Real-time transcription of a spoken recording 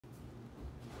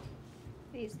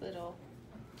These little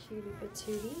cutie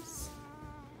patooties.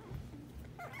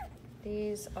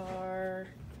 These are,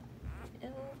 oh,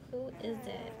 who is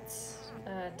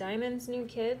it? Diamond's new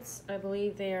kids. I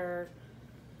believe they're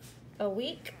a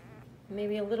week,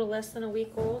 maybe a little less than a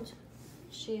week old.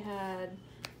 She had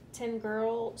 10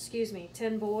 boys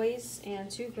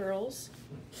and 2 girls.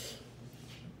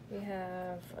 We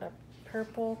have a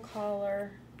purple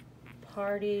collar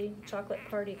chocolate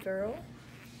party girl.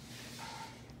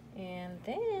 And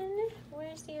then,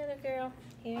 where's the other girl?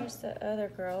 Here's the other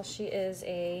girl. She is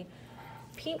a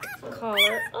pink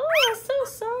collar. Oh, so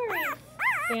sorry.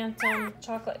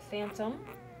 Chocolate phantom.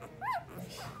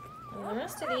 And the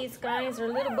rest of these guys are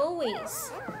little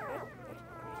boys.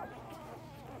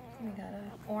 We got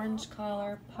an orange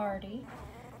collar party.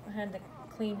 I had to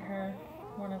clean her,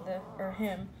 one of the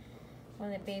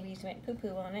babies went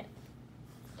poo-poo on it.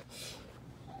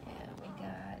 And we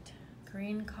got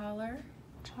green collar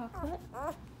chocolate.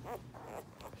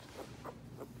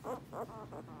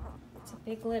 It's a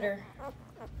big litter.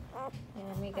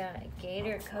 And we got a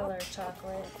gator color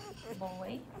chocolate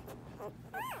boy.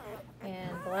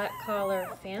 And black collar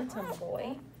phantom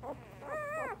boy.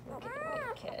 Look at the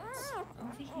white kids.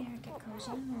 Over here, get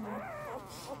cozy more.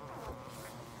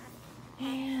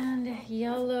 And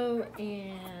yellow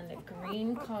and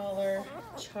green collar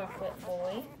chocolate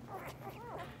boy.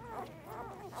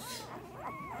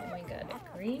 And we got a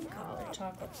green collar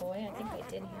chocolate boy. I think I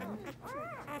did him.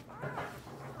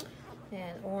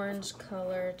 And orange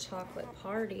color chocolate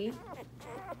party.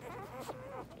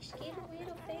 Just get a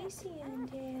little facey in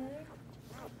there.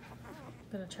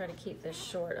 I'm gonna try to keep this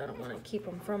short. I don't want to keep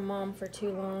them from mom for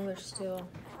too long. They're still.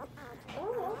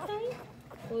 Oh, okay.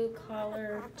 Blue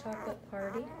collar chocolate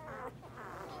party.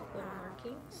 Cute little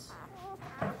markings.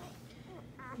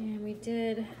 And we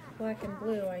did black and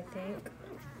blue, I think.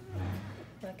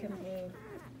 Black and blue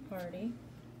party.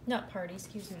 Not party,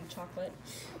 excuse me, chocolate.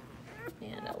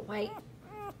 And a white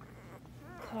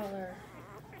collar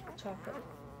chocolate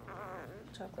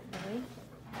boy.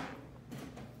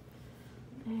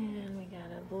 And we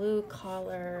got a blue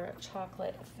collar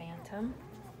chocolate phantom.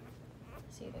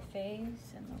 See the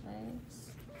face and the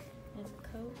legs and the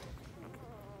coat.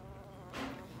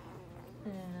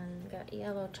 And we got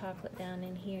yellow chocolate down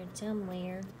in here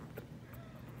somewhere.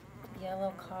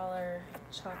 Yellow collar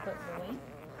chocolate boy.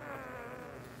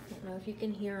 Don't know if you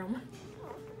can hear them.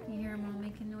 You hear them all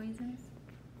making noises?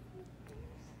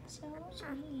 So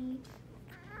sweet.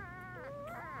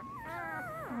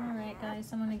 Alright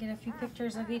guys, I'm going to get a few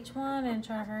pictures of each one and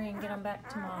try to hurry and get them back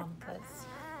to mom because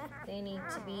they need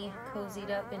to be cozied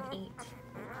up and eat.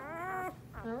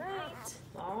 Alright,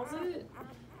 all's good.